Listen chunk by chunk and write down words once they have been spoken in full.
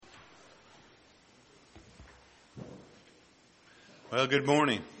Well, good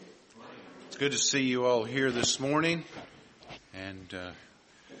morning. It's good to see you all here this morning, and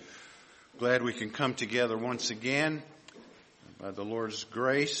glad we can come together once again by the Lord's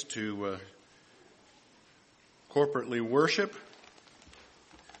grace to corporately worship.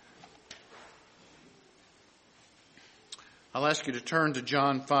 I'll ask you to turn to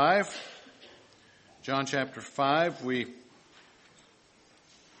John 5. John chapter 5. We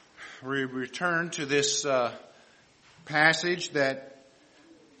return to this passage that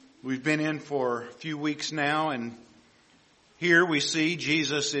we've been in for a few weeks now, and here we see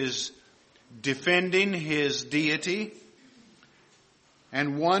Jesus is defending his deity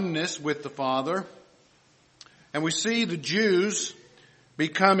and oneness with the Father, and we see the Jews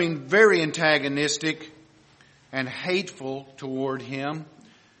becoming very antagonistic and hateful toward him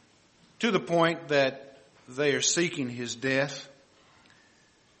to the point that they are seeking his death.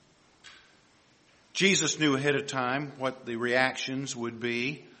 Jesus knew ahead of time what the reactions would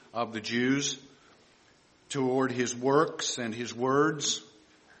be of the Jews toward his works and his words.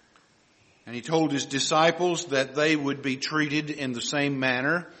 And he told his disciples that they would be treated in the same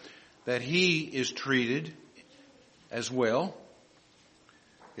manner that he is treated as well.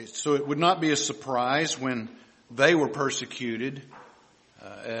 So it would not be a surprise when they were persecuted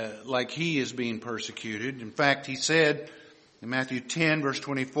like he is being persecuted. In fact, he said in Matthew 10, verse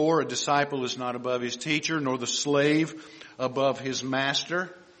 24, a disciple is not above his teacher, nor the slave above his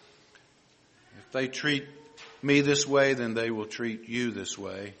master. If they treat me this way, then they will treat you this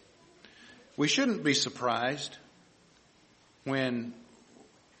way. We shouldn't be surprised when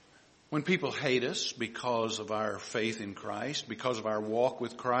people hate us because of our faith in Christ, because of our walk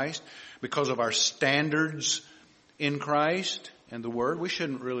with Christ, because of our standards in Christ and the Word. We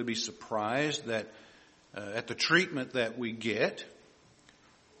shouldn't really be surprised that at the treatment that we get.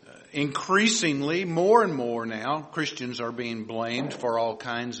 Increasingly, more and more now, Christians are being blamed for all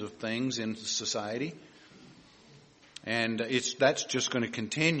kinds of things in society. And that's just going to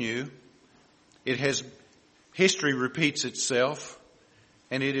continue. History repeats itself,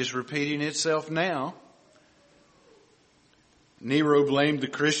 and it is repeating itself now. Nero blamed the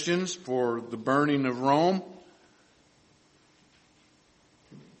Christians for the burning of Rome.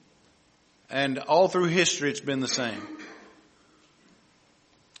 And all through history, it's been the same.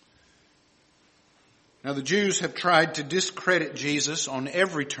 Now, the Jews have tried to discredit Jesus on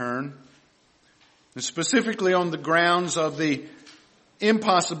every turn, and specifically on the grounds of the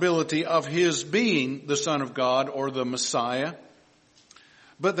impossibility of his being the Son of God or the Messiah.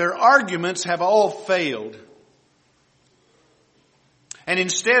 But their arguments have all failed. And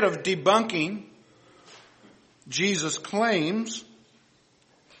instead of debunking Jesus' claims,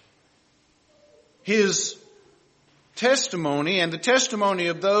 his testimony and the testimony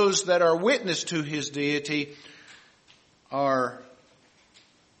of those that are witness to his deity are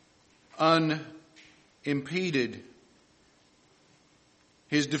unimpeded.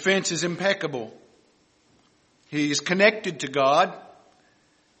 His defense is impeccable. He is connected to God.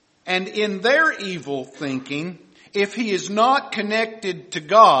 And in their evil thinking, if he is not connected to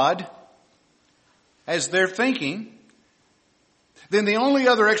God, as they're thinking, then the only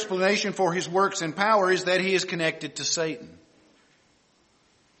other explanation for his works and power is that he is connected to Satan.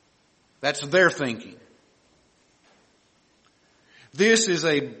 That's their thinking. This is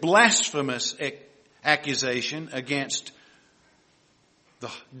a blasphemous accusation against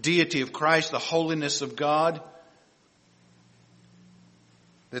the deity of Christ, the holiness of God,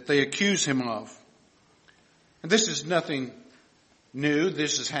 that they accuse him of. And this is nothing new.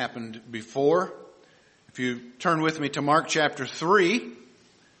 This has happened before. If you turn with me to Mark chapter 3,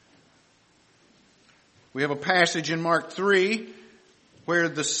 we have a passage in Mark 3 where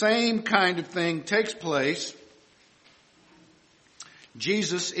the same kind of thing takes place.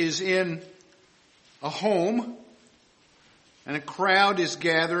 Jesus is in a home and a crowd is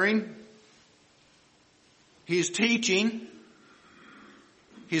gathering. He is teaching.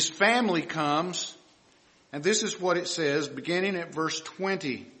 His family comes, and this is what it says, beginning at verse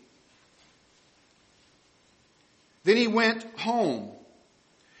 20. Then he went home,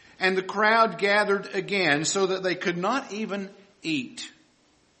 and the crowd gathered again so that they could not even eat.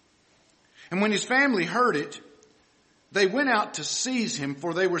 And when his family heard it, they went out to seize him,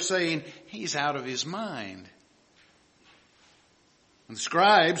 for they were saying, he's out of his mind. And the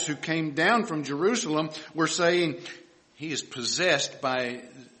scribes who came down from Jerusalem were saying, he is possessed by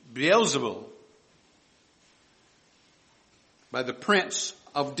Beelzebul, by the prince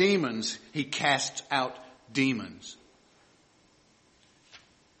of demons. He casts out demons.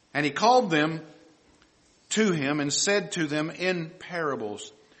 And he called them to him and said to them in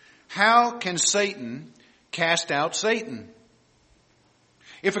parables, how can Satan cast out Satan?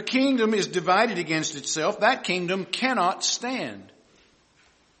 If a kingdom is divided against itself, that kingdom cannot stand.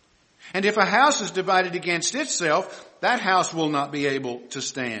 And if a house is divided against itself, that house will not be able to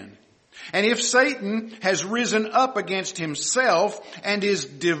stand. And if Satan has risen up against himself and is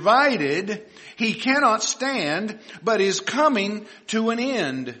divided, he cannot stand, but is coming to an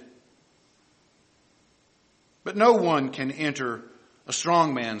end. But no one can enter a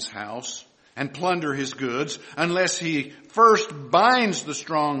strong man's house and plunder his goods unless he first binds the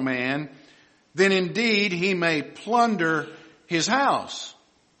strong man. Then indeed he may plunder his house.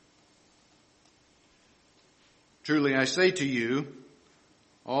 Truly I say to you,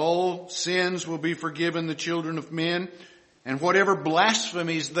 all sins will be forgiven the children of men, and whatever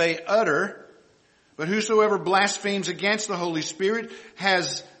blasphemies they utter. But whosoever blasphemes against the Holy Spirit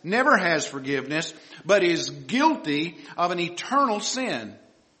never has forgiveness, but is guilty of an eternal sin.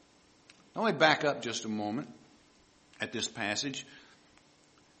 Let me back up just a moment at this passage.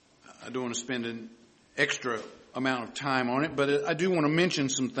 I don't want to spend an extra amount of time on it, but I do want to mention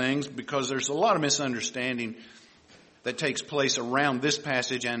some things because there's a lot of misunderstanding that takes place around this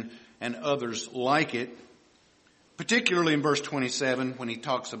passage and others like it. Particularly in verse 27 when he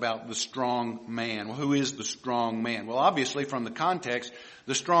talks about the strong man. Well, who is the strong man? Well, obviously from the context,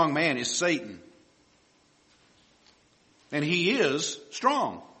 the strong man is Satan. And he is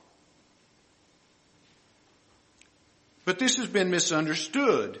strong. But this has been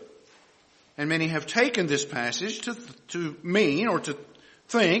misunderstood. And many have taken this passage to mean or to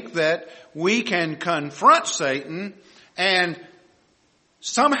think that we can confront Satan and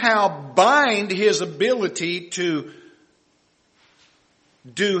somehow bind his ability to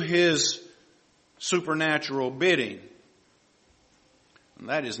do his supernatural bidding. And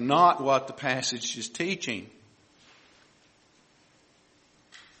that is not what the passage is teaching.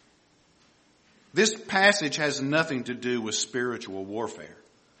 This passage has nothing to do with spiritual warfare.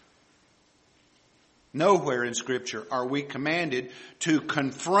 Nowhere in Scripture are we commanded to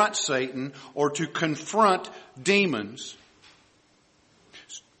confront Satan or to confront demons.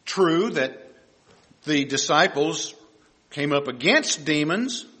 It's true that the disciples came up against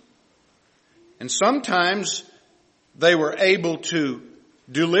demons, and sometimes they were able to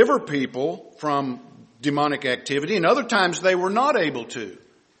deliver people from demonic activity, and other times they were not able to.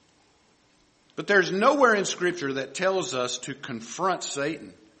 But there's nowhere in Scripture that tells us to confront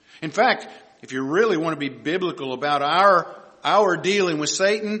Satan. In fact, if you really want to be biblical about our dealing with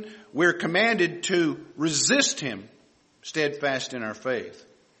Satan, we're commanded to resist him, steadfast in our faith.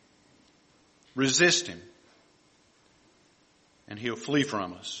 Resist him, and he'll flee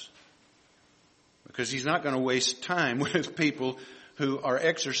from us. Because he's not going to waste time with people who are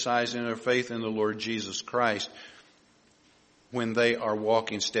exercising their faith in the Lord Jesus Christ when they are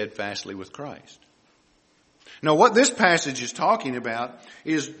walking steadfastly with Christ. Now, what this passage is talking about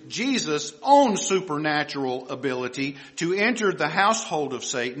is Jesus' own supernatural ability to enter the household of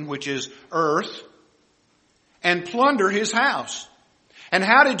Satan, which is earth, and plunder his house. And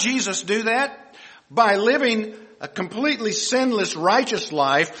how did Jesus do that? By living a completely sinless, righteous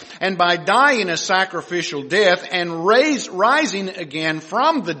life, and by dying a sacrificial death and rising again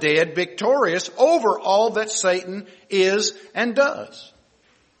from the dead, victorious over all that Satan is and does.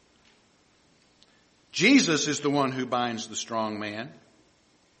 Jesus is the one who binds the strong man.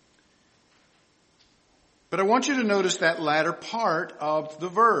 But I want you to notice that latter part of the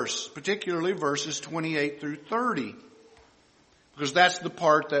verse, particularly verses 28 through 30. Because that's the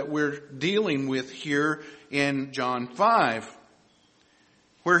part that we're dealing with here in John 5.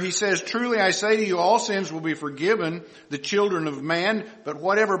 Where he says, "Truly I say to you, all sins will be forgiven the children of man, but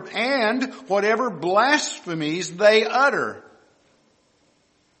whatever blasphemies they utter.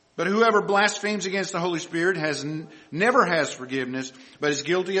 But whoever blasphemes against the Holy Spirit never has forgiveness, but is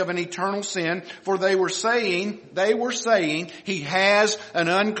guilty of an eternal sin. For they were saying, he has an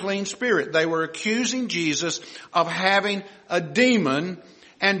unclean spirit." They were accusing Jesus of having a demon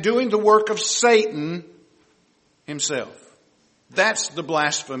and doing the work of Satan himself. That's the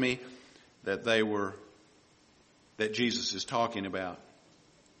blasphemy that Jesus is talking about.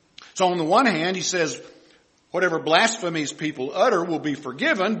 So on the one hand, he says, whatever blasphemies people utter will be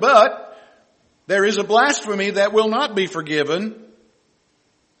forgiven, but there is a blasphemy that will not be forgiven.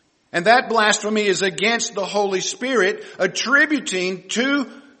 And that blasphemy is against the Holy Spirit, attributing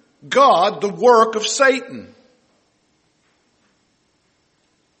to God the work of Satan.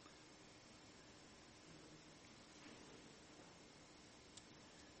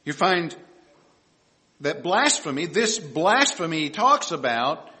 You find that this blasphemy he talks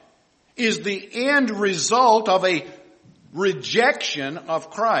about, is the end result of a rejection of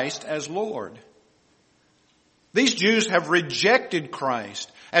Christ as Lord. These Jews have rejected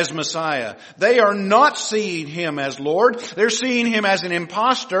Christ. as Messiah. They are not seeing him as Lord. They're seeing him as an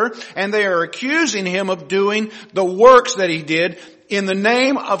impostor, and they are accusing him of doing the works that he did in the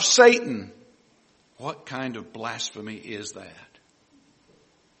name of Satan. What kind of blasphemy is that?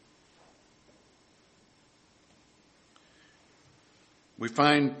 We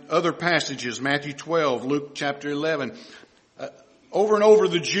find other passages, Matthew 12, Luke chapter 11. Over and over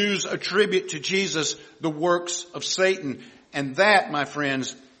the Jews attribute to Jesus the works of Satan. And that, my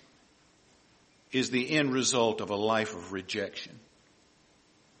friends, is the end result of a life of rejection.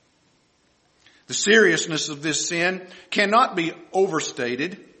 The seriousness of this sin cannot be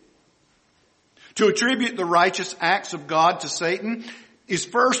overstated. To attribute the righteous acts of God to Satan is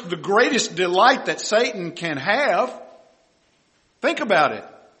first the greatest delight that Satan can have. Think about it.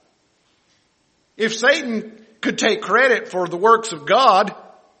 If Satan could take credit for the works of God,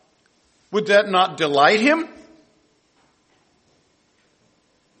 would that not delight him?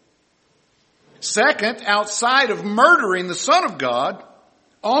 Second, outside of murdering the Son of God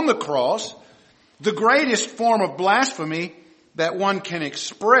on the cross, the greatest form of blasphemy that one can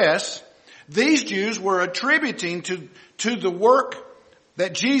express, these Jews were attributing to the work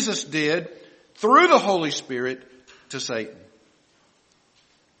that Jesus did through the Holy Spirit to Satan.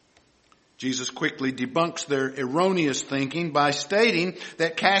 Jesus quickly debunks their erroneous thinking by stating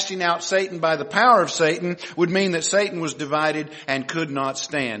that casting out Satan by the power of Satan would mean that Satan was divided and could not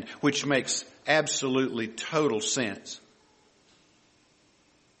stand, which makes absolutely total sense.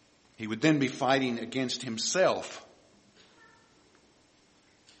 He would then be fighting against himself.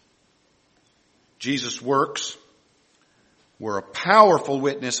 Jesus' works were a powerful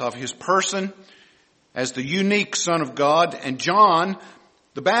witness of his person as the unique Son of God, and John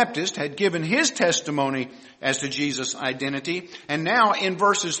the Baptist had given his testimony as to Jesus' identity. And now in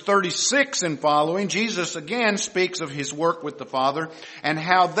verses 36 and following, Jesus again speaks of his work with the Father and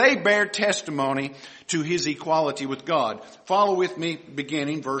how they bear testimony to his equality with God. Follow with me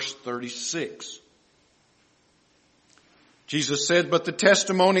beginning verse 36. Jesus said, "But the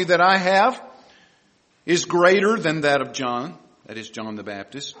testimony that I have is greater than that of John," that is John the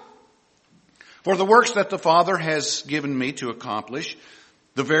Baptist. "For the works that the Father has given me to accomplish,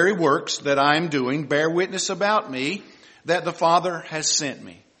 the very works that I am doing bear witness about me that the Father has sent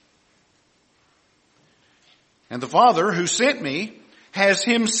me. And the Father who sent me has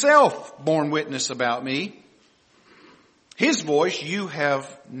himself borne witness about me. His voice you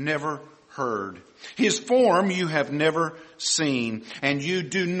have never heard. His form you have never seen. And you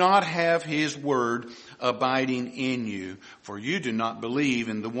do not have his word abiding in you, for you do not believe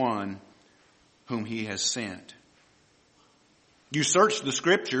in the one whom he has sent. You search the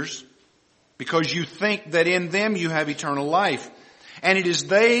Scriptures because you think that in them you have eternal life. And it is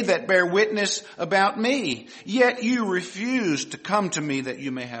they that bear witness about me. Yet you refuse to come to me that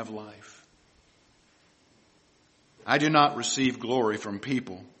you may have life. I do not receive glory from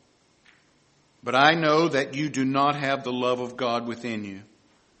people, but I know that you do not have the love of God within you.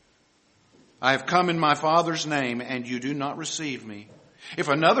 I have come in my Father's name, and you do not receive me. If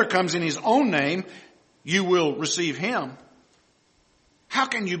another comes in his own name, you will receive him. How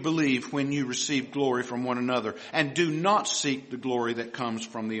can you believe when you receive glory from one another and do not seek the glory that comes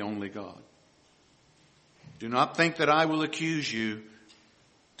from the only God? Do not think that I will accuse you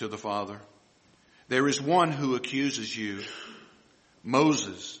to the Father. There is one who accuses you,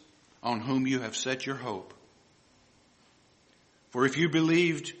 Moses, on whom you have set your hope. For if you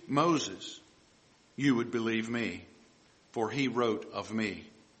believed Moses, you would believe me, for he wrote of me.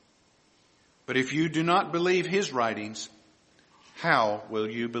 But if you do not believe his writings, how will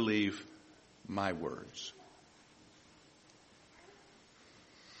you believe my words?"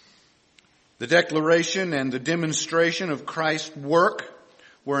 The declaration and the demonstration of Christ's work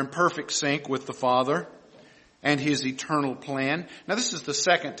were in perfect sync with the Father and his eternal plan. Now, this is the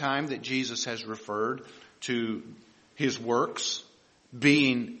second time that Jesus has referred to his works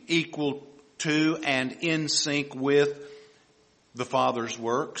being equal to and in sync with the Father's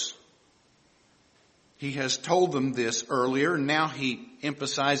works. He has told them this earlier, and now he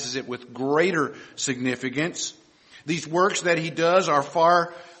emphasizes it with greater significance. These works that he does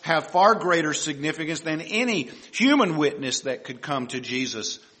have far greater significance than any human witness that could come to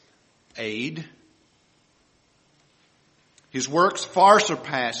Jesus' aid. His works far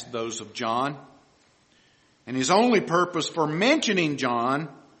surpassed those of John, and his only purpose for mentioning John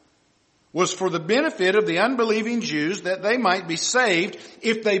was for the benefit of the unbelieving Jews, that they might be saved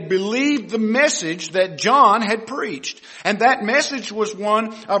if they believed the message that John had preached. And that message was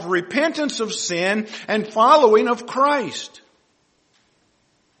one of repentance of sin and following of Christ.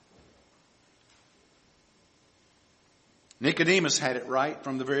 Nicodemus had it right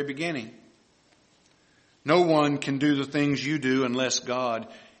from the very beginning. No one can do the things you do unless God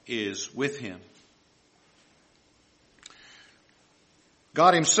is with him.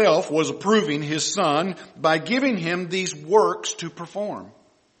 God himself was approving his Son by giving him these works to perform.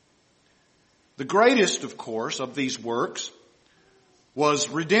 The greatest, of course, of these works was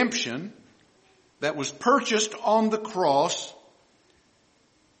redemption that was purchased on the cross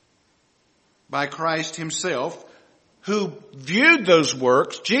by Christ himself, who viewed those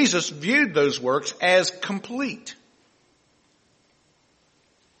works, Jesus viewed those works as complete.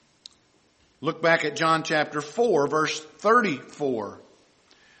 Look back at John chapter 4, verse 34.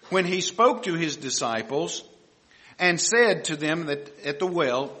 When he spoke to his disciples and said to them that at the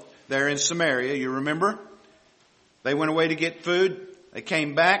well there in Samaria, you remember? They went away to get food. They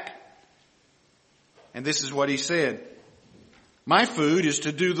came back. And this is what he said. My food is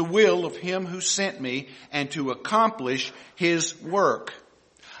to do the will of him who sent me and to accomplish his work.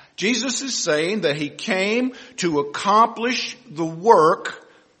 Jesus is saying that he came to accomplish the work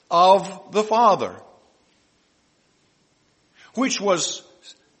of the Father, which was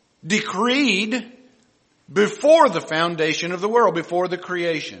decreed before the foundation of the world, before the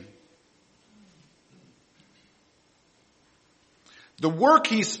creation. The work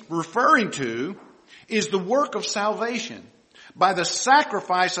he's referring to is the work of salvation by the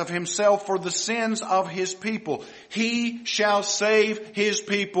sacrifice of himself for the sins of his people. He shall save his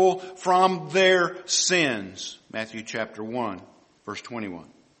people from their sins. Matthew chapter 1, verse 21.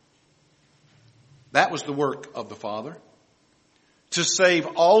 That was the work of the Father, to save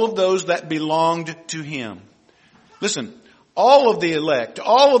all of those that belonged to him. Listen, all of the elect,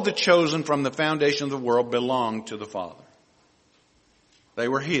 all of the chosen from the foundation of the world belonged to the Father. They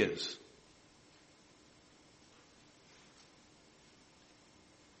were his.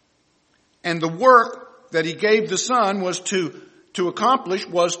 And the work that he gave the Son was to accomplish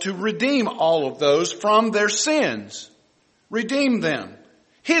was to redeem all of those from their sins. Redeem them.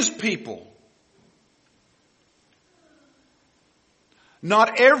 His people.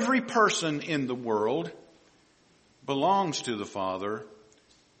 Not every person in the world belongs to the Father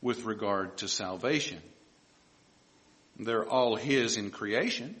with regard to salvation. They're all his in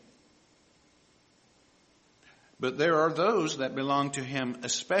creation. But there are those that belong to him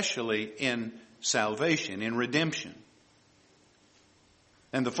especially in salvation, in redemption.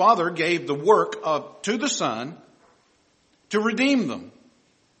 And the Father gave the work to the Son to redeem them.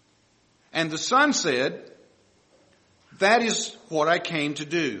 And the Son said, that is what I came to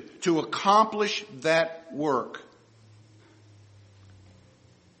do, to accomplish that work.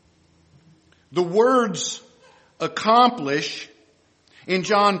 The words accomplish in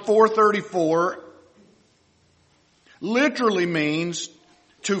John 4:34 literally means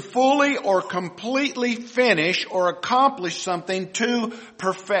to fully or completely finish or accomplish something to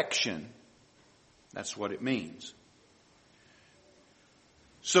perfection. That's what it means.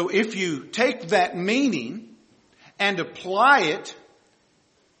 So if you take that meaning and apply it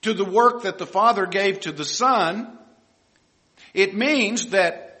to the work that the Father gave to the Son, it means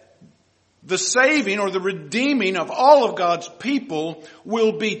that the saving or the redeeming of all of God's people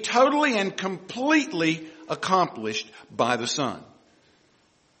will be totally and completely accomplished by the Son.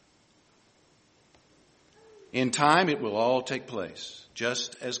 In time, it will all take place,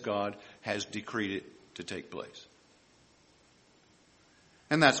 just as God has decreed it to take place.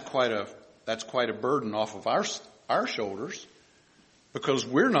 And that's quite a burden off of our shoulders, because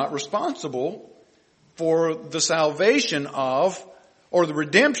we're not responsible for the salvation of or the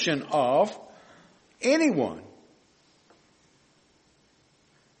redemption of anyone.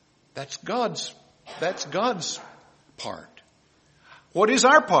 That's God's part. What is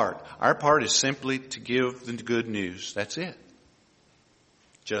our part? Our part is simply to give the good news. That's it.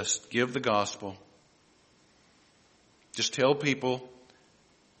 Just give the gospel. Just tell people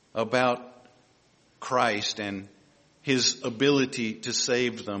about Christ and his ability to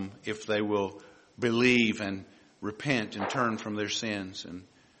save them if they will believe and repent and turn from their sins and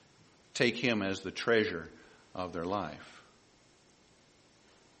take him as the treasure of their life.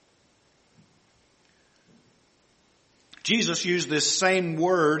 Jesus used this same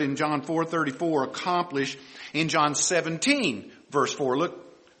word in John 4:34, accomplish, in John 17, verse 4.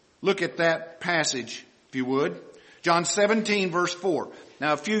 Look at that passage, if you would. John 17, verse 4.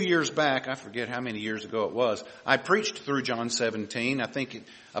 Now, a few years back, I forget how many years ago it was, I preached through John 17, I think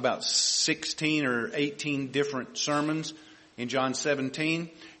about 16 or 18 different sermons in John 17.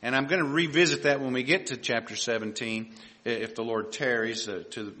 And I'm going to revisit that when we get to chapter 17, if the Lord tarries,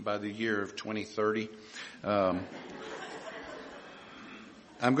 by the year of 2030. I'm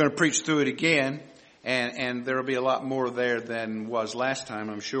going to preach through it again. And there will be a lot more there than was last time,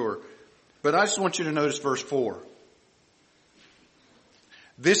 I'm sure. But I just want you to notice verse 4.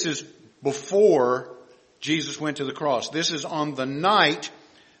 This is before Jesus went to the cross. This is on the night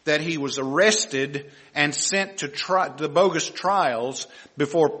that he was arrested and sent to the bogus trials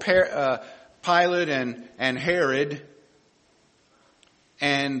before Pilate and Herod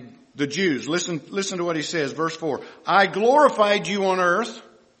and the Jews. Listen to what he says, verse 4. I glorified you on earth,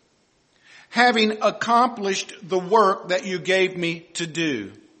 having accomplished the work that you gave me to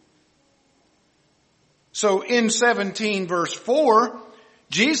do. So in 17 verse 4,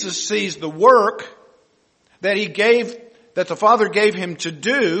 Jesus sees the work that the Father gave him to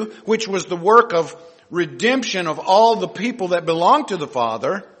do, which was the work of redemption of all the people that belong to the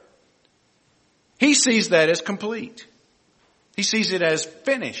Father. He sees that as complete. He sees it as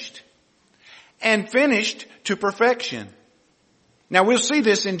finished. And finished to perfection. Now we'll see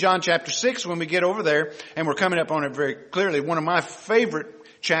this in John chapter 6 when we get over there, and we're coming up on it very clearly. One of my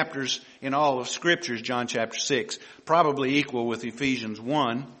favorite chapters in all of Scripture is John chapter 6, probably equal with Ephesians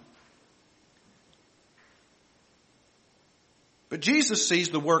 1. But Jesus sees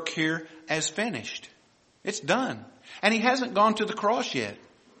the work here as finished. It's done. And he hasn't gone to the cross yet.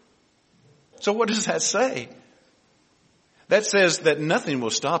 So what does that say? That says that nothing will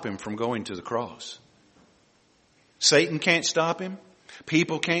stop him from going to the cross. Satan can't stop him.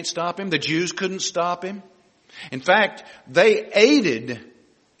 People can't stop him. The Jews couldn't stop him. In fact, they aided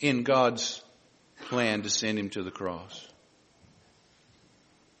in God's plan to send him to the cross.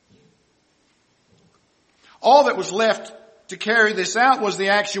 All that was left to carry this out was the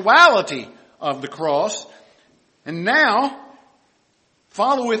actuality of the cross. And now,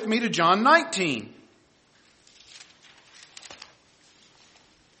 follow with me to John 19.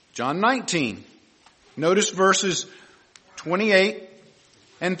 John 19. Notice verses 28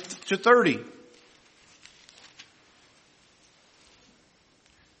 and to 30.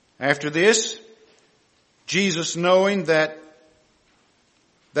 After this, Jesus, knowing that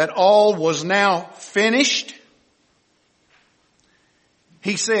all was now finished,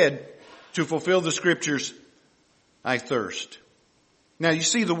 he said, to fulfill the Scriptures, I thirst. Now you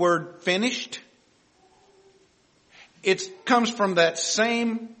see the word finished? It comes from that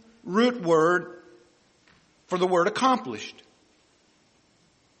same root word for the word accomplished. It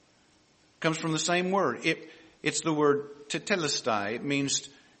comes from the same word. It's the word tetelestai. It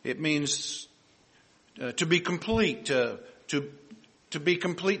means to be complete, to be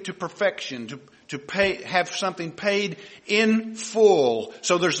complete to perfection, to pay, have something paid in full,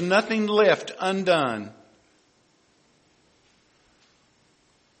 so there's nothing left undone.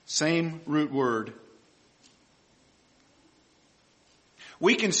 Same root word.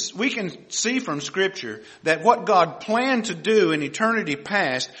 We can see from Scripture that what God planned to do in eternity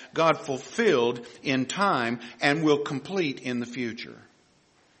past, God fulfilled in time and will complete in the future.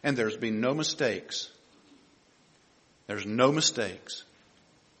 And there's been no mistakes. There's no mistakes.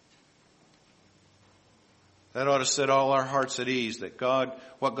 That ought to set all our hearts at ease that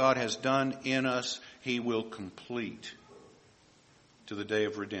what God has done in us, He will complete to the day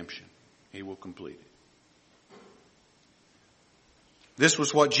of redemption. He will complete it. This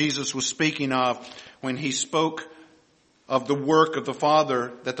was what Jesus was speaking of when He spoke of the work of the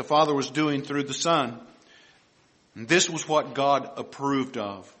Father, that the Father was doing through the Son. And this was what God approved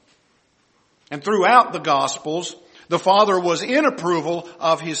of. And throughout the Gospels, the Father was in approval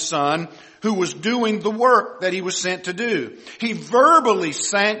of His Son, who was doing the work that He was sent to do. He verbally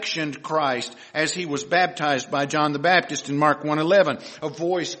sanctioned Christ as He was baptized by John the Baptist in Mark 1:11. A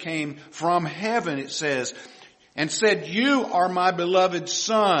voice came from heaven, it says, and said, "You are my beloved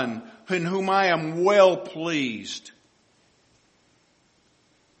Son, in whom I am well pleased."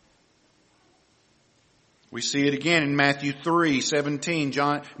 We see it again in Matthew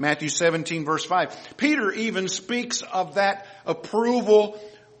 3:17, Matthew 17 verse 5. Peter even speaks of that approval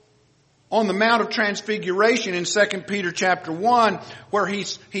on the Mount of Transfiguration in 2 Peter chapter 1, where he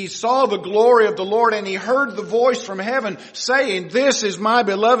saw the glory of the Lord and he heard the voice from heaven saying, "This is my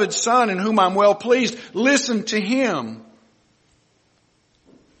beloved Son in whom I'm well pleased. Listen to Him."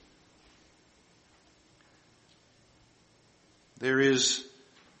 There is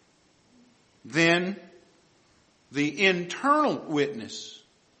then the internal witness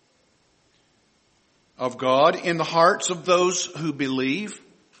of God in the hearts of those who believe.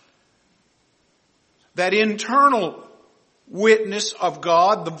 That internal witness of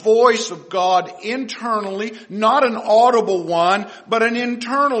God, the voice of God internally, not an audible one, but an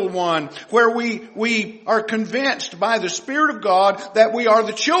internal one, where we are convinced by the Spirit of God that we are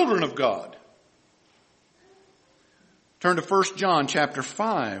the children of God. Turn to 1 John chapter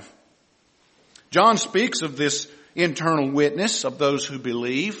 5. John speaks of this internal witness of those who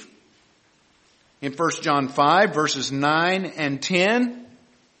believe. In 1 John 5, verses 9 and 10,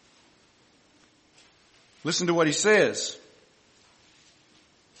 listen to what he says.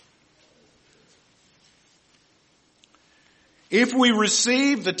 If we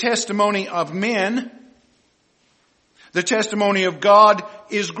receive the testimony of men, the testimony of God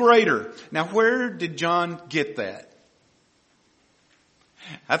is greater. Now, where did John get that?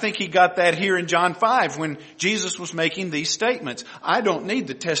 I think he got that here in John 5 when Jesus was making these statements. I don't need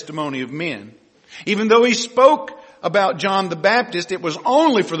the testimony of men. Even though he spoke about John the Baptist, it was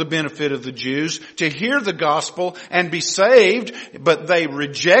only for the benefit of the Jews to hear the gospel and be saved, but they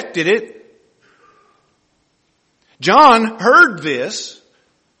rejected it. John heard this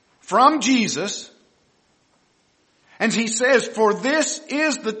from Jesus, and he says, for this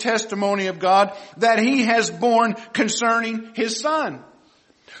is the testimony of God that he has borne concerning his Son.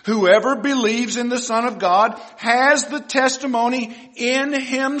 Whoever believes in the Son of God has the testimony in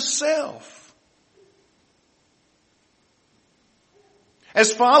himself.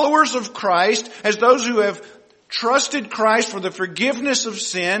 As followers of Christ, as those who have trusted Christ for the forgiveness of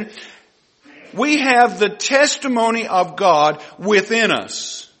sin, we have the testimony of God within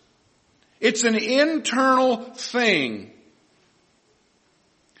us. It's an internal thing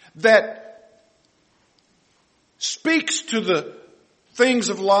that speaks to the things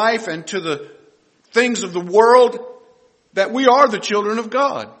of life and to the things of the world that we are the children of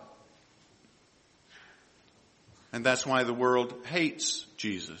God. And that's why the world hates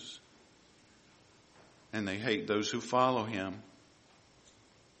Jesus. And they hate those who follow him.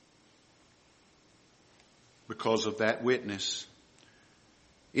 Because of that witness.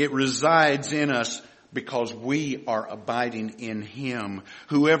 It resides in us because we are abiding in him.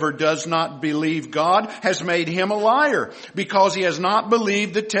 Whoever does not believe God has made him a liar, because he has not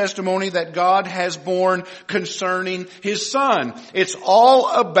believed the testimony that God has borne concerning his Son. It's all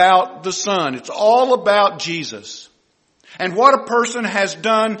about the Son. It's all about Jesus. And what a person has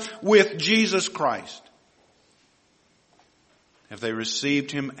done with Jesus Christ. Have they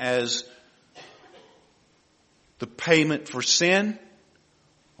received him as the payment for sin?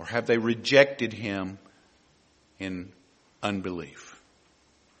 Or have they rejected him in unbelief?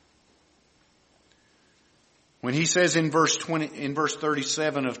 When he says in verse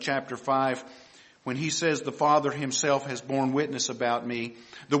 37 of chapter 5, when he says the Father himself has borne witness about me,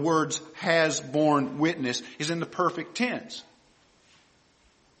 the words has borne witness is in the perfect tense.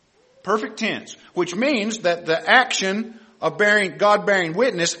 Perfect tense, which means that the action of God bearing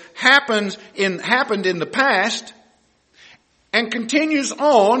witness happened in the past and continues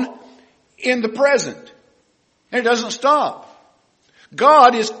on in the present. And it doesn't stop.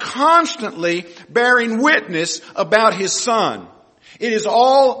 God is constantly bearing witness about his Son. It is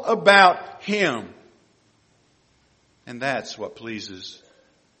all about him. And that's what pleases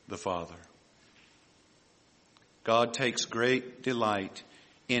the Father. God takes great delight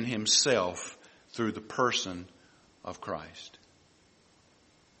in himself through the person of Christ.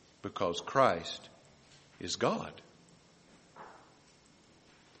 Because Christ is God.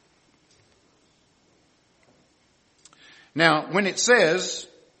 Now, when it says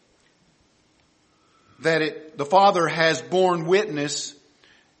that the Father has borne witness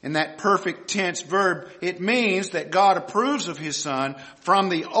in that perfect tense verb, it means that God approves of his Son from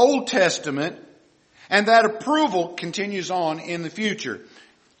the Old Testament, and that approval continues on in the future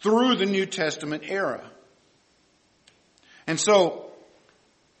through the New Testament era. And so,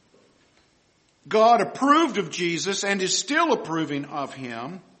 God approved of Jesus and is still approving of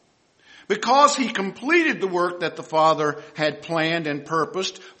him because he completed the work that the Father had planned and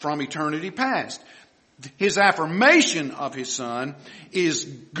purposed from eternity past. His affirmation of his Son is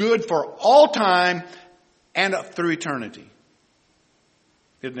good for all time and up through eternity.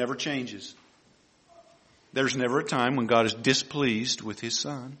 It never changes. There's never a time when God is displeased with his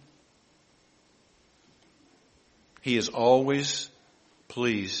Son. He is always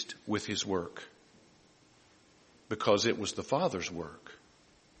pleased with his work because it was the Father's work.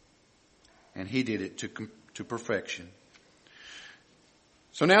 And he did it to perfection.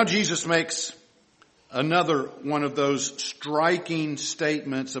 So now Jesus makes another one of those striking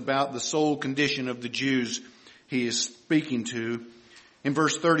statements about the soul condition of the Jews he is speaking to. In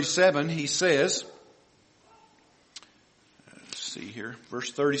verse 37, he says, let's see here,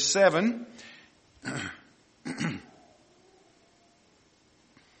 verse 37,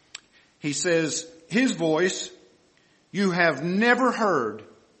 he says, his voice you have never heard.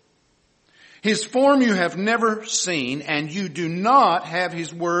 His form you have never seen, and you do not have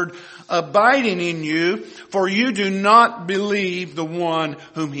his word abiding in you, for you do not believe the one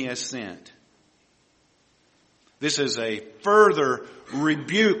whom he has sent. This is a further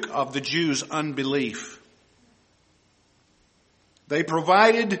rebuke of the Jews' unbelief. They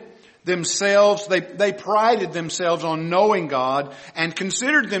prided themselves on knowing God and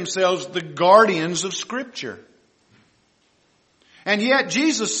considered themselves the guardians of Scripture. And yet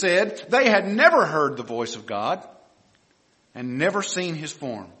Jesus said they had never heard the voice of God and never seen His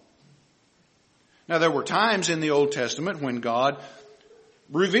form. Now there were times in the Old Testament when God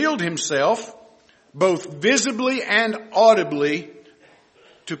revealed Himself both visibly and audibly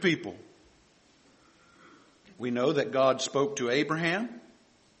to people. We know that God spoke to Abraham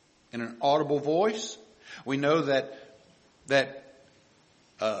in an audible voice. We know that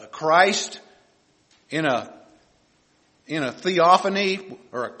Christ in a theophany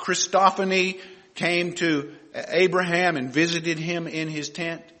or a Christophany came to Abraham and visited him in his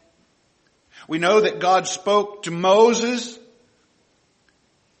tent. We know that God spoke to Moses,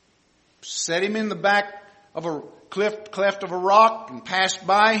 set him in the back of a cleft of a rock and passed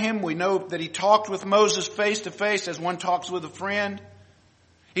by him. We know that He talked with Moses face to face as one talks with a friend.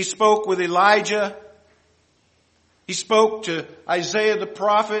 He spoke with Elijah. He spoke to Isaiah the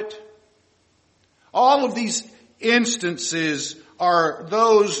prophet. All of these instances are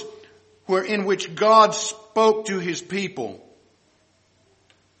those in which God spoke to His people.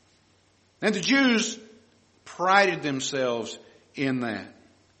 And the Jews prided themselves in that.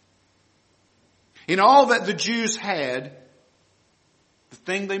 In all that the Jews had, the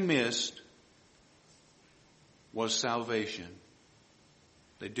thing they missed was salvation.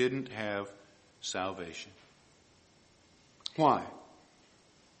 They didn't have salvation. Why?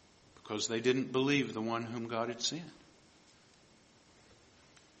 Because they didn't believe the one whom God had sent.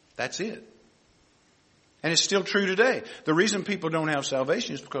 That's it. And it's still true today. The reason people don't have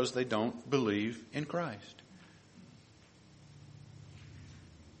salvation is because they don't believe in Christ.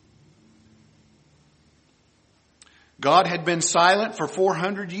 God had been silent for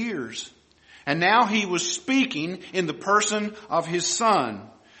 400 years. And now He was speaking in the person of His Son.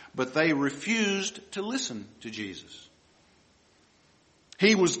 But they refused to listen to Jesus.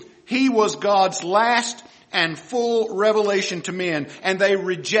 He was God's last and full revelation to men. And they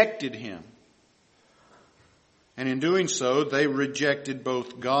rejected Him. And in doing so, they rejected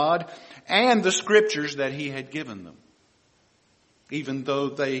both God and the Scriptures that He had given them. Even though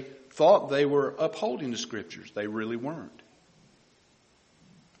they thought they were upholding the Scriptures, they really weren't.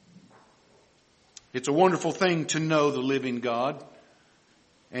 It's a wonderful thing to know the living God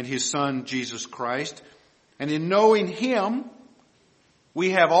and His Son, Jesus Christ. And in knowing Him,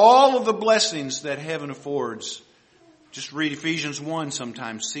 we have all of the blessings that heaven affords. Just read Ephesians 1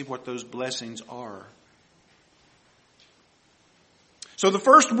 sometimes, see what those blessings are. So the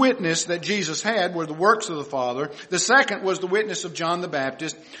first witness that Jesus had were the works of the Father. The second was the witness of John the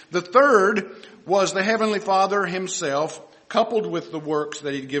Baptist. The third was the Heavenly Father Himself, coupled with the works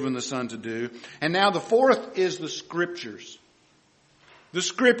that He'd given the Son to do. And now the fourth is the Scriptures. The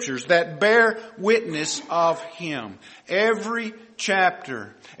Scriptures that bear witness of Him. Every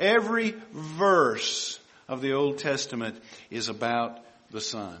chapter, every verse of the Old Testament is about the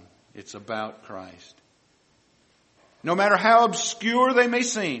Son. It's about Christ. No matter how obscure they may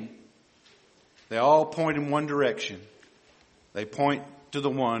seem, they all point in one direction. They point to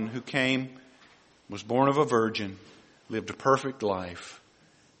the one who came, was born of a virgin, lived a perfect life,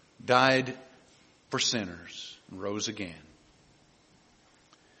 died for sinners, and rose again.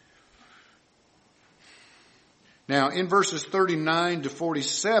 Now, in verses 39 to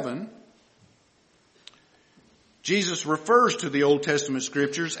 47, Jesus refers to the Old Testament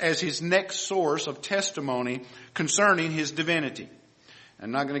Scriptures as His next source of testimony concerning His divinity.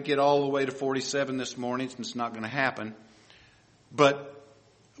 I'm not going to get all the way to 47 this morning, since it's not going to happen. But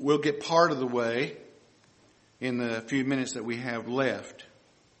we'll get part of the way in the few minutes that we have left.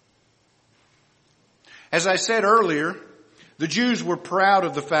 As I said earlier, the Jews were proud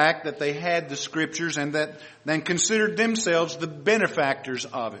of the fact that they had the Scriptures and that then considered themselves the benefactors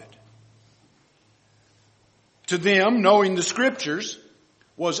of it. To them, knowing the Scriptures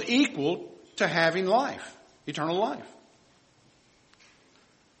was equal to having life, eternal life.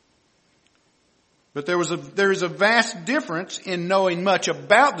 But there is a vast difference in knowing much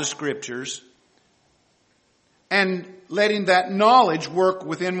about the Scriptures and letting that knowledge work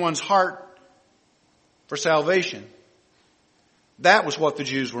within one's heart for salvation. That was what the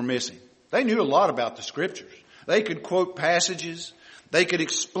Jews were missing. They knew a lot about the Scriptures. They could quote passages. They could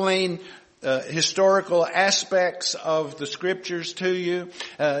explain historical aspects of the Scriptures to you.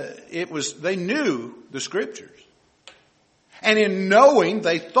 They knew the Scriptures. And in knowing,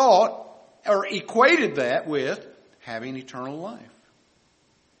 they thought or equated that with having eternal life.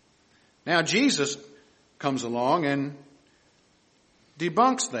 Now Jesus comes along and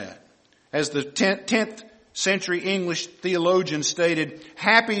debunks that. As the 10th century English theologian stated,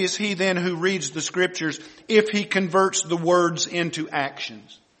 happy is he then who reads the Scriptures if he converts the words into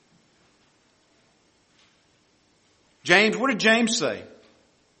actions. James, what did James say?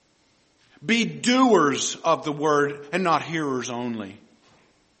 Be doers of the word and not hearers only.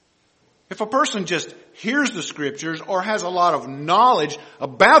 If a person just hears the Scriptures or has a lot of knowledge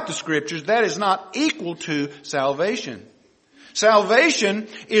about the Scriptures, that is not equal to salvation. Salvation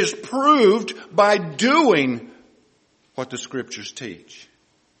is proved by doing what the Scriptures teach.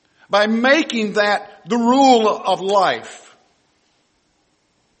 By making that the rule of life.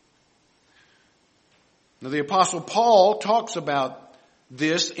 Now the Apostle Paul talks about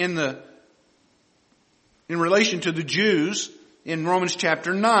this in relation to the Jews in Romans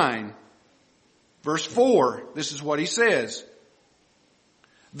chapter 9. Verse 4, this is what he says.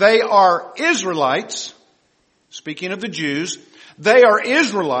 They are Israelites, speaking of the Jews, they are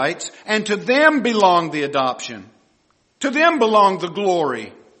Israelites, and to them belong the adoption. To them belong the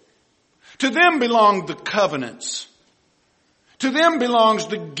glory. To them belong the covenants. To them belongs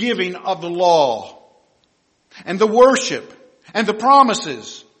the giving of the law, and the worship, and the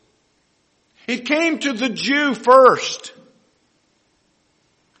promises. It came to the Jew first.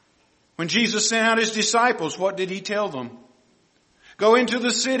 When Jesus sent out his disciples, what did he tell them? Go into the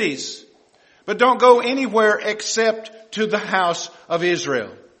cities, but don't go anywhere except to the house of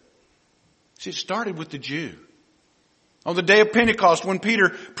Israel. See, it started with the Jew. On the day of Pentecost, when Peter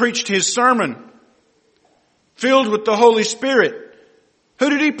preached his sermon, filled with the Holy Spirit,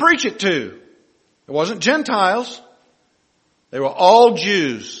 who did he preach it to? It wasn't Gentiles. They were all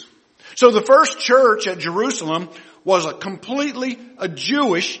Jews. So the first church at Jerusalem was completely a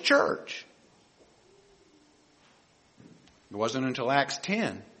Jewish church. It wasn't until Acts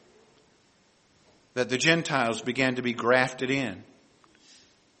 10 that the Gentiles began to be grafted in.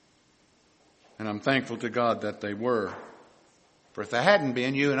 And I'm thankful to God that they were. For if they hadn't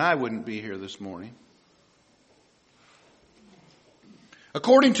been, you and I wouldn't be here this morning.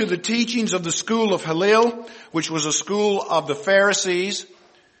 According to the teachings of the school of Hillel, which was a school of the Pharisees,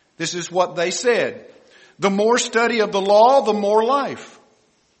 this is what they said. The more study of the law, the more life.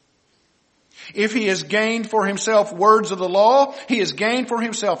 If he has gained for himself words of the law, he has gained for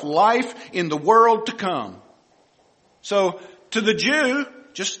himself life in the world to come. So, to the Jew,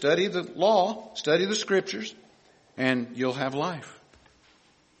 just study the law, study the Scriptures, and you'll have life.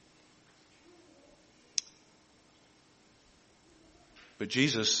 But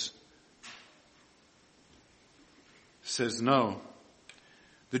Jesus says no.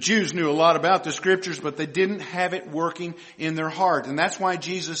 The Jews knew a lot about the Scriptures, but they didn't have it working in their heart. And that's why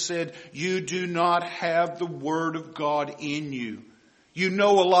Jesus said, you do not have the Word of God in you. You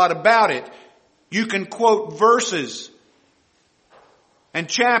know a lot about it. You can quote verses and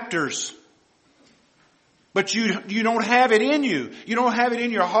chapters, but you don't have it in you. You don't have it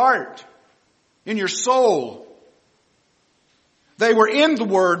in your heart, in your soul. They were in the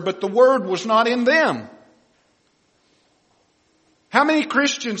Word, but the Word was not in them. How many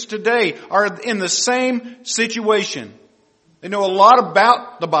Christians today are in the same situation? They know a lot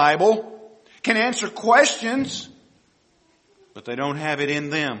about the Bible, can answer questions, but they don't have it in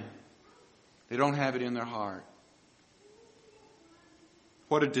them. They don't have it in their heart.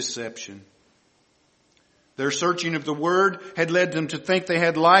 What a deception. Their searching of the Word had led them to think they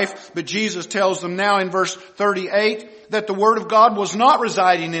had life, but Jesus tells them now in verse 38 that the Word of God was not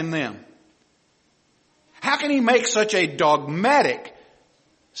residing in them. How can he make such a dogmatic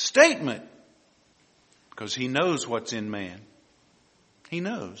statement? Because he knows what's in man. He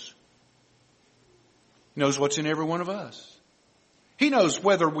knows. He knows what's in every one of us. He knows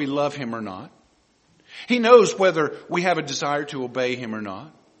whether we love him or not. He knows whether we have a desire to obey him or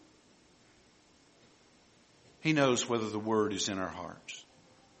not. He knows whether the Word is in our hearts.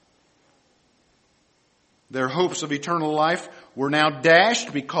 Their hopes of eternal life were now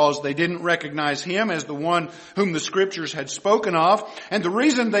dashed because they didn't recognize him as the one whom the Scriptures had spoken of. And the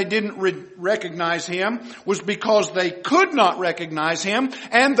reason they didn't recognize him was because they could not recognize him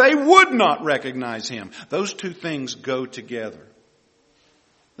and they would not recognize him. Those two things go together.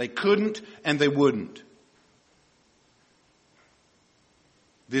 They couldn't and they wouldn't.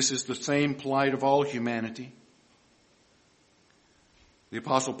 This is the same plight of all humanity. The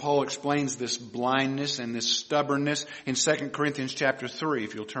Apostle Paul explains this blindness and this stubbornness in 2 Corinthians chapter 3,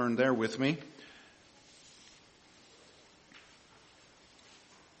 if you'll turn there with me.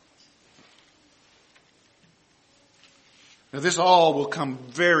 Now this all will come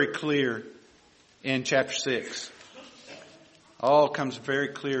very clear in chapter 6. All comes very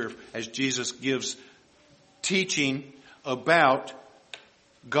clear as Jesus gives teaching about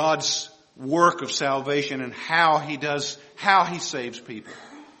God's work of salvation and how He saves people.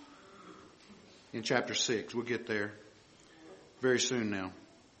 In chapter 6. We'll get there very soon now.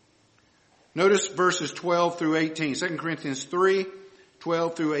 Notice verses 12 through 18. 2 Corinthians 3,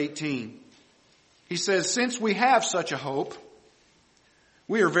 12 through 18. He says, since we have such a hope,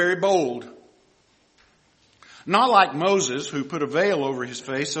 we are very bold. Not like Moses, who put a veil over his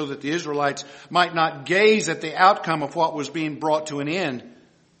face so that the Israelites might not gaze at the outcome of what was being brought to an end.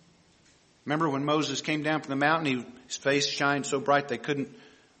 Remember when Moses came down from the mountain, his face shined so bright they couldn't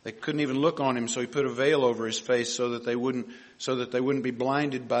even look on him, so he put a veil over his face so that they wouldn't be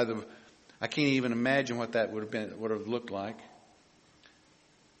blinded by the. I can't even imagine what that would have looked like.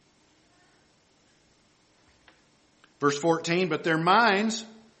 Verse 14, but their minds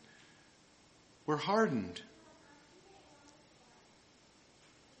were hardened.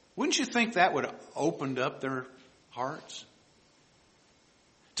 Wouldn't you think that would have opened up their hearts?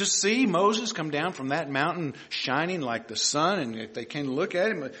 To see Moses come down from that mountain shining like the sun, and they can look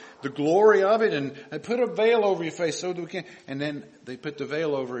at him, the glory of it, and they put a veil over your face so that we can. And then they put the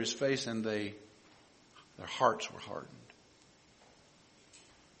veil over his face, and their hearts were hardened.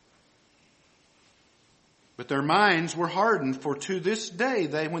 But their minds were hardened, for to this day,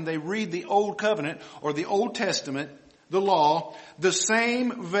 when they read the Old Covenant or the Old Testament, the law, the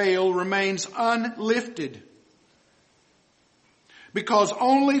same veil remains unlifted. Because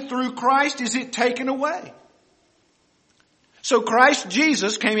only through Christ is it taken away. So Christ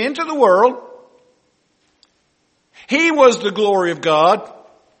Jesus came into the world. He was the glory of God.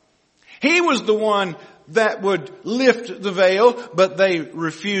 He was the one that would lift the veil, but they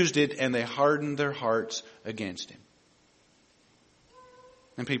refused it and they hardened their hearts against Him.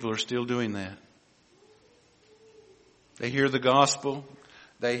 And people are still doing that. They hear the gospel.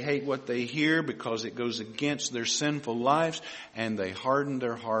 They hate what they hear because it goes against their sinful lives, and they harden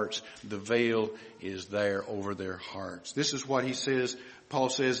their hearts. The veil is there over their hearts. This is what he says. Paul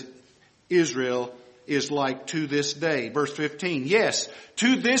says, Israel is like to this day. Verse 15. Yes,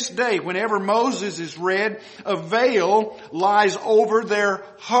 to this day, whenever Moses is read, a veil lies over their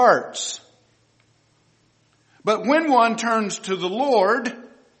hearts. But when one turns to the Lord,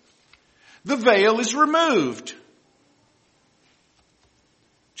 the veil is removed.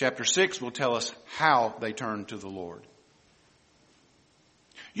 Chapter 6 will tell us how they turned to the Lord.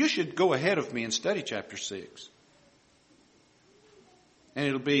 You should go ahead of me and study chapter 6. And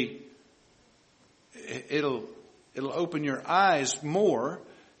it'll open your eyes more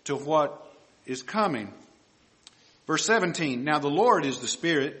to what is coming. Verse 17, now the Lord is the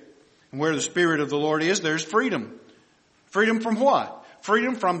Spirit, and where the Spirit of the Lord is, there's freedom. Freedom from what?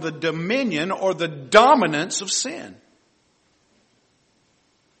 Freedom from the dominion or the dominance of sin.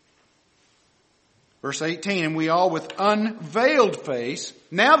 Verse 18, and we all with unveiled face.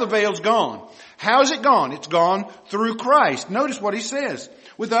 Now the veil's gone. How is it gone? It's gone through Christ. Notice what he says.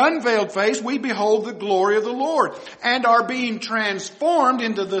 With unveiled face, we behold the glory of the Lord and are being transformed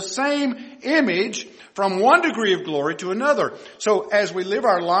into the same image from one degree of glory to another. So as we live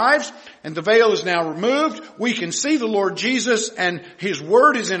our lives and the veil is now removed, we can see the Lord Jesus and His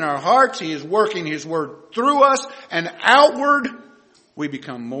Word is in our hearts. He is working His Word through us, and outward we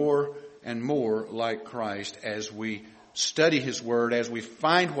become more and more like Christ as we study His Word, as we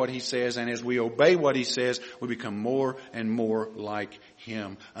find what He says, and as we obey what He says, we become more and more like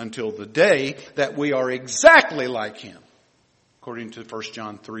Him until the day that we are exactly like Him, according to 1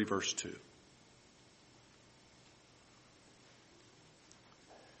 John 3 verse 2.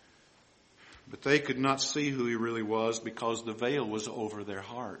 But they could not see who He really was because the veil was over their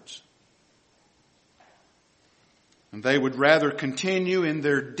hearts. And they would rather continue in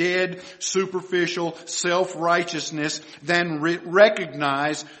their dead, superficial self-righteousness than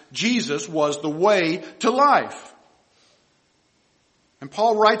recognize Jesus was the way to life. And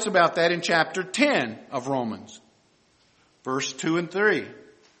Paul writes about that in chapter 10 of Romans, verse 2 and 3.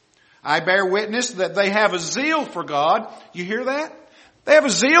 I bear witness that they have a zeal for God. You hear that? They have a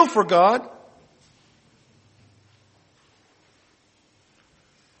zeal for God,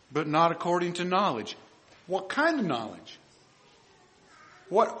 but not according to knowledge. What kind of knowledge?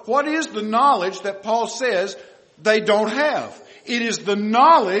 What is the knowledge that Paul says they don't have? It is the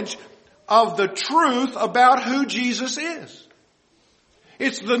knowledge of the truth about who Jesus is.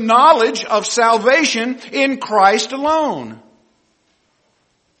 It's the knowledge of salvation in Christ alone.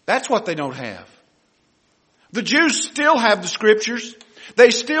 That's what they don't have. The Jews still have the Scriptures.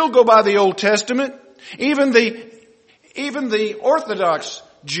 They still go by the Old Testament. Even the Orthodox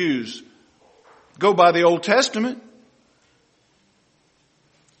Jews go by the Old Testament.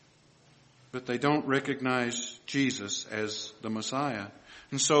 but they don't recognize Jesus as the Messiah.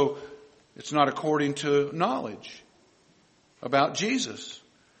 And so it's not according to knowledge about Jesus.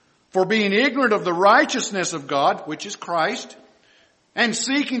 For being ignorant of the righteousness of God, which is Christ, and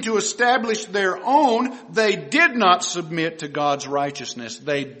seeking to establish their own, they did not submit to God's righteousness.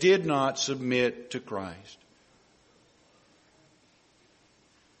 They did not submit to Christ.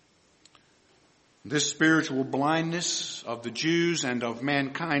 This spiritual blindness of the Jews and of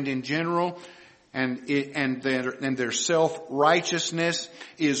mankind in general and their self-righteousness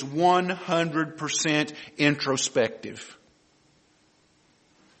is 100% introspective.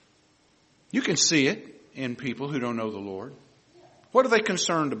 You can see it in people who don't know the Lord. What are they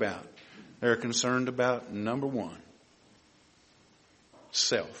concerned about? They're concerned about, number one,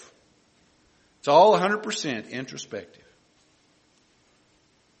 self. It's all 100% introspective.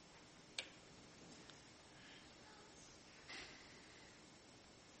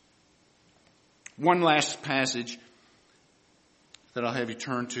 One last passage that I'll have you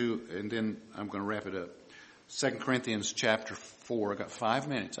turn to, and then I'm going to wrap it up. 2 Corinthians chapter 4. I've got 5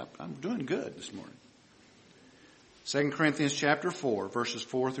 minutes. I'm doing good this morning. 2 Corinthians chapter 4, verses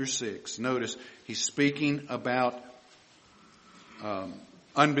 4 through 6. Notice he's speaking about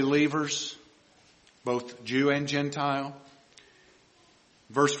unbelievers, both Jew and Gentile.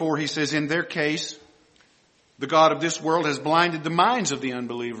 Verse 4, he says, in their case, the God of this world has blinded the minds of the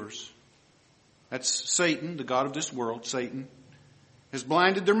unbelievers. That's Satan, the God of this world, Satan, has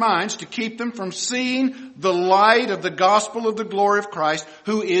blinded their minds to keep them from seeing the light of the gospel of the glory of Christ,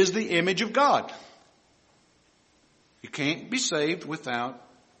 who is the image of God. You can't be saved without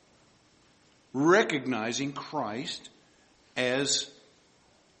recognizing Christ as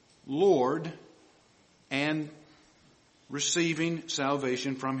Lord and receiving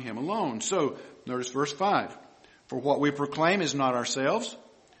salvation from Him alone. So, notice verse 5. For what we proclaim is not ourselves,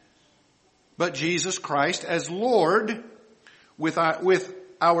 but Jesus Christ as Lord, with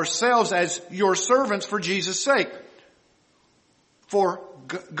ourselves as your servants for Jesus' sake. For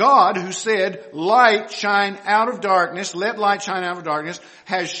God, who said, light shine out of darkness, let light shine out of darkness,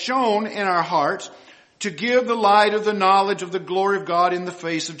 has shone in our hearts to give the light of the knowledge of the glory of God in the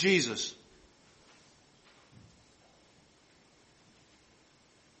face of Jesus.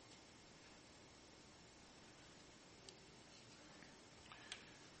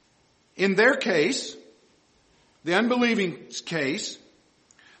 In their case, the unbelieving's case,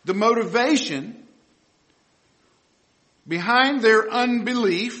 the motivation behind their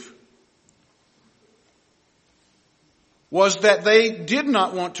unbelief was that they did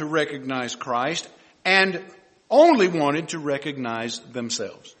not want to recognize Christ and only wanted to recognize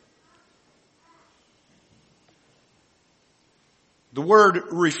themselves. The word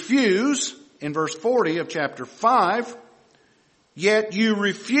refuse in verse 40 of chapter 5, yet you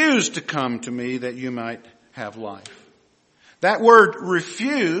refuse to come to me that you might have life. That word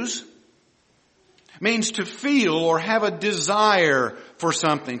refuse means to feel or have a desire for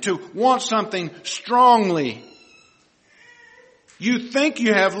something, to want something strongly. You think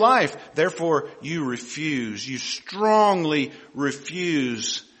you have life, therefore you refuse. You strongly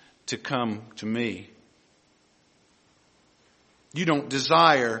refuse to come to me. You don't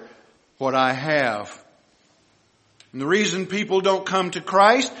desire what I have. And the reason people don't come to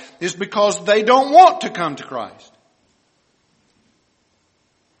Christ is because they don't want to come to Christ.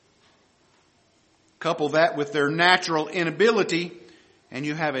 Couple that with their natural inability, and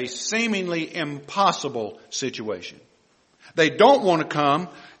you have a seemingly impossible situation. They don't want to come,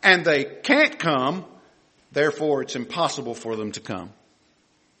 and they can't come, therefore it's impossible for them to come.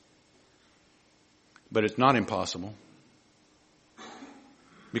 But it's not impossible,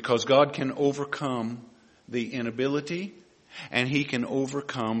 because God can overcome the inability, and He can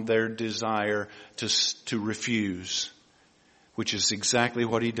overcome their desire to refuse, which is exactly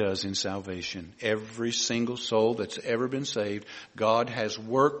what He does in salvation. Every single soul that's ever been saved, God has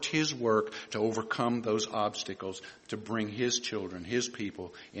worked His work to overcome those obstacles, to bring His children, His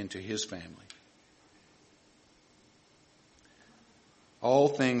people, into His family. All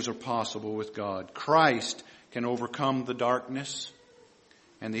things are possible with God. Christ can overcome the darkness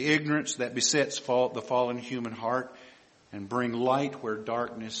and the ignorance that besets the fallen human heart and bring light where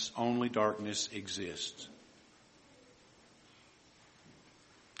only darkness exists.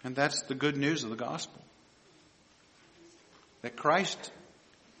 And that's the good news of the gospel. That Christ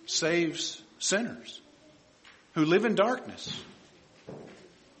saves sinners who live in darkness.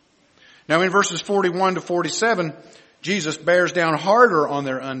 Now in verses 41 to 47, Jesus bears down harder on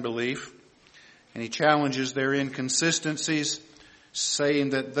their unbelief, and He challenges their inconsistencies,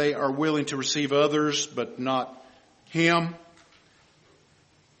 saying that they are willing to receive others but not Him.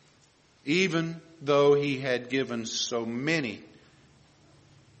 Even though he had given so many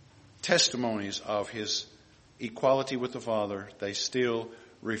testimonies of his equality with the Father, they still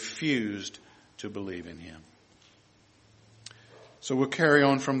refused to believe in him. So we'll carry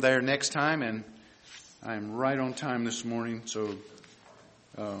on from there next time, and I'm right on time this morning, so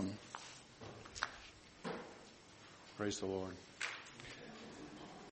praise the Lord.